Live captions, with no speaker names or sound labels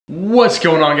What's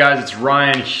going on, guys? It's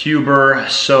Ryan Huber.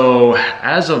 So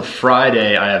as of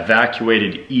Friday, I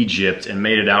evacuated Egypt and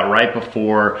made it out right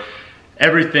before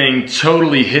everything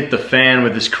totally hit the fan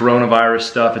with this coronavirus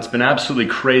stuff. It's been absolutely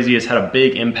crazy. It's had a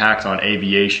big impact on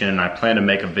aviation, and I plan to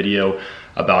make a video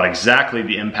about exactly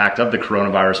the impact of the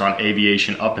coronavirus on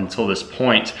aviation up until this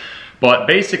point. But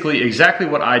basically, exactly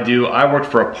what I do, I work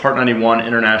for a Part 91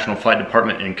 International Flight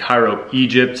Department in Cairo,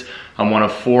 Egypt. I'm one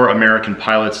of 4 American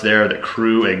pilots there that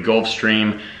crew a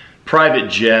Gulfstream private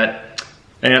jet.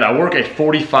 And I work a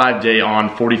 45-day on,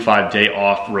 45-day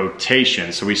off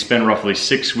rotation. So we spend roughly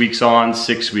 6 weeks on,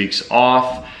 6 weeks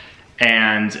off.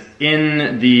 And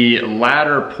in the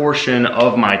latter portion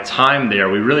of my time there,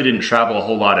 we really didn't travel a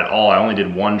whole lot at all. I only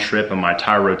did 1 trip in my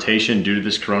entire rotation due to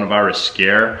this coronavirus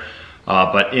scare.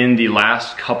 But in the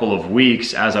last couple of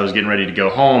weeks, as I was getting ready to go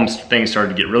home, things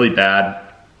started to get really bad.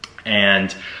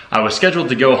 And I was scheduled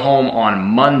to go home on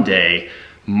Monday,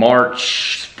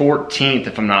 March 14th,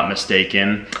 if I'm not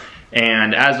mistaken.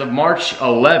 And as of March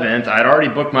 11th, I'd already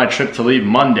booked my trip to leave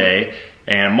Monday.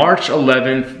 And March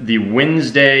 11th, the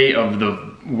Wednesday of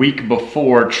the week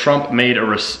before, Trump made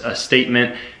a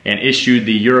statement and issued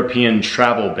the European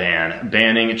travel ban,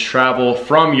 banning travel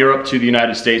from Europe to the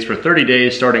United States for 30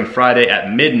 days starting Friday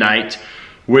at midnight,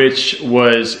 which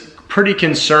was pretty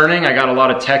concerning. I got a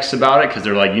lot of texts about it because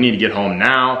they're like, you need to get home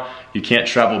now. You can't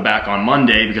travel back on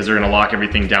Monday because they're gonna lock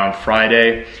everything down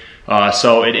Friday.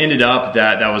 So it ended up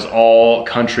that was all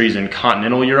countries in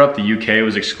continental Europe. The UK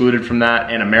was excluded from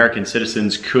that, and American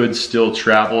citizens could still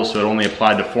travel, so it only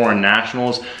applied to foreign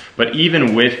nationals. But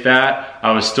even with that,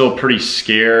 I was still pretty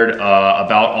scared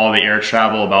about all the air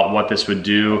travel, about what this would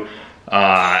do,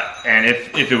 and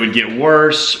if it would get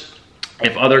worse,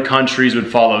 if other countries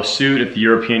would follow suit, if the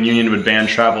European Union would ban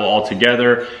travel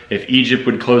altogether, if Egypt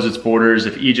would close its borders,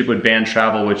 if Egypt would ban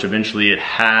travel, which eventually it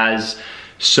has.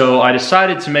 So I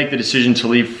decided to make the decision to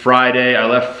leave Friday. I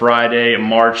left Friday,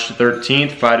 March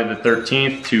 13th, Friday the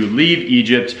 13th, to leave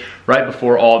Egypt right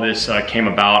before all this came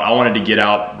about. I wanted to get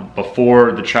out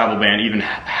before the travel ban even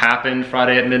happened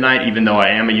Friday at midnight, even though I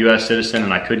am a US citizen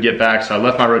and I could get back. So I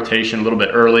left my rotation a little bit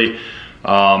early.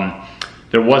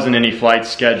 There wasn't any flights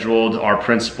scheduled. Our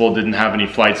principal didn't have any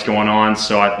flights going on.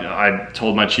 So I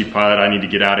told my chief pilot I need to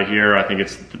get out of here. I think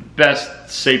it's the best,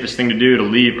 safest thing to do to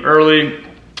leave early,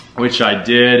 which I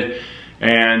did.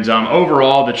 And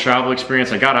overall, the travel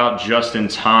experience, I got out just in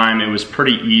time. It was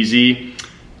pretty easy.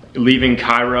 Leaving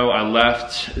Cairo, I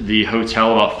left the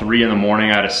hotel about 3 in the morning.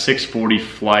 I had a 6:40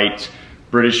 flight,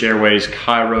 British Airways,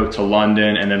 Cairo to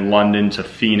London, and then London to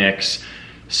Phoenix.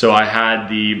 So I had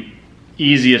the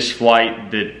easiest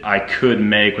flight that I could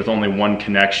make with only 1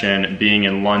 connection, being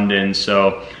in London.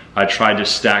 So I tried to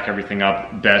stack everything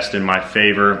up best in my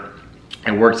favor.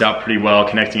 It worked out pretty well.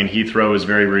 Connecting in Heathrow was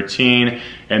very routine,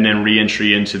 and then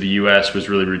re-entry into the US was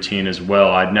really routine as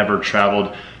well. I'd never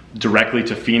traveled directly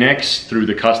to Phoenix through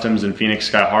the customs in Phoenix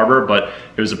Sky Harbor, but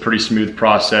it was a pretty smooth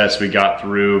process. We got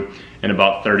through in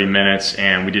about 30 minutes,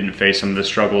 and we didn't face some of the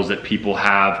struggles that people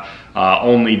have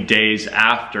only days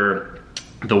after.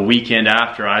 The weekend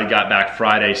after I got back,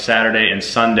 Friday, Saturday, and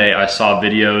Sunday, I saw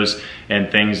videos and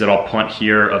things that I'll punt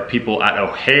here of people at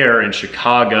O'Hare in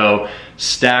Chicago,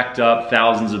 stacked up,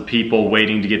 thousands of people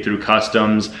waiting to get through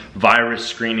customs, virus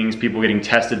screenings, people getting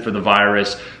tested for the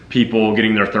virus, people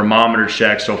getting their thermometer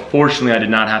checked. So fortunately, I did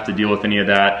not have to deal with any of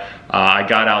that. I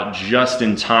got out just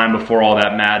in time before all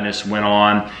that madness went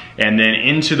on. And then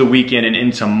into the weekend and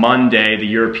into Monday, the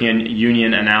European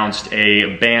Union announced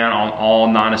a ban on all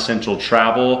non-essential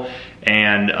travel,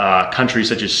 and countries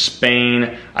such as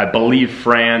Spain, I believe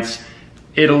France,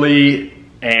 Italy,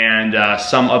 and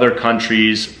some other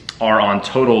countries are on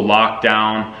total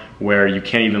lockdown where you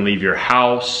can't even leave your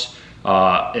house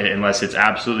unless it's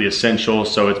absolutely essential.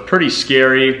 So it's pretty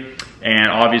scary. And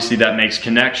obviously that makes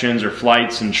connections or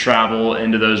flights and travel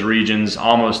into those regions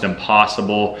almost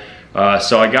impossible.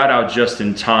 So I got out just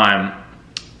in time.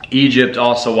 Egypt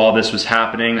also, while this was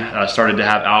happening, started to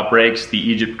have outbreaks. The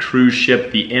Egypt cruise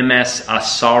ship, the MS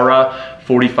Asara,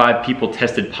 45 people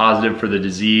tested positive for the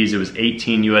disease. It was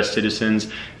 18 US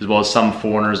citizens, as well as some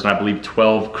foreigners, and I believe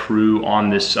 12 crew on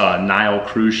this Nile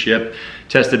cruise ship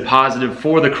tested positive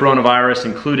for the coronavirus,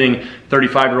 including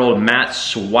 35-year-old Matt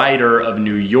Swider of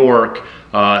New York,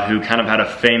 who kind of had a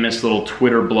famous little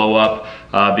Twitter blow up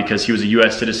because he was a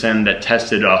US citizen that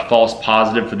tested false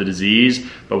positive for the disease,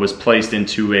 but was placed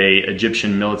into a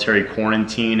Egyptian military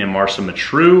quarantine in Marsa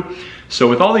Matruh. So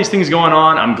with all these things going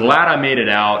on, I'm glad I made it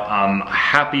out. I'm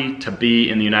happy to be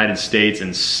in the United States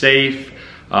and safe.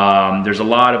 There's a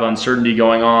lot of uncertainty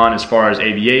going on as far as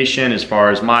aviation, as far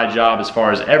as my job, as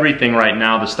far as everything right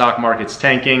now. The stock market's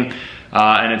tanking.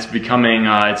 and it's becoming,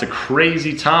 it's a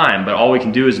crazy time, but all we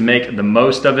can do is make the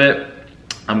most of it.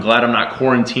 I'm glad I'm not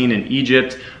quarantined in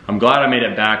Egypt. I'm glad I made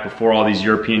it back before all these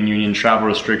European Union travel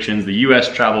restrictions, the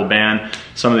US travel ban,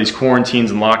 some of these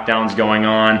quarantines and lockdowns going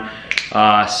on.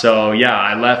 So yeah,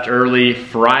 I left early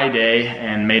Friday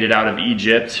and made it out of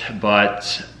Egypt,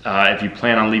 but if you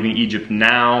plan on leaving Egypt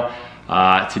now,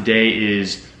 today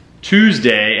is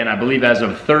Tuesday, and I believe as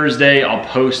of Thursday, I'll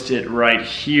post it right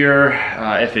here,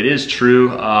 if it is true,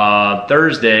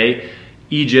 Thursday,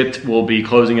 Egypt will be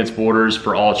closing its borders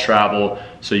for all travel,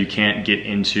 so you can't get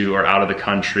into or out of the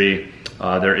country.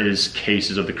 There is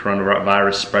cases of the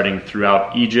coronavirus spreading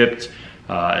throughout Egypt,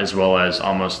 as well as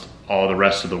almost all the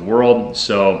rest of the world.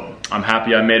 So I'm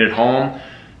happy I made it home,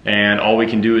 and all we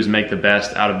can do is make the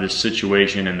best out of this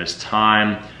situation and this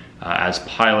time. As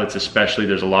pilots especially,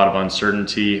 there's a lot of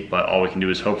uncertainty, but all we can do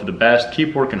is hope for the best,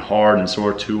 keep working hard, and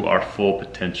soar to our full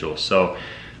potential. So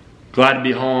glad to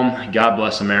be home. God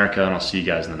bless America, and I'll see you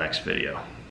guys in the next video.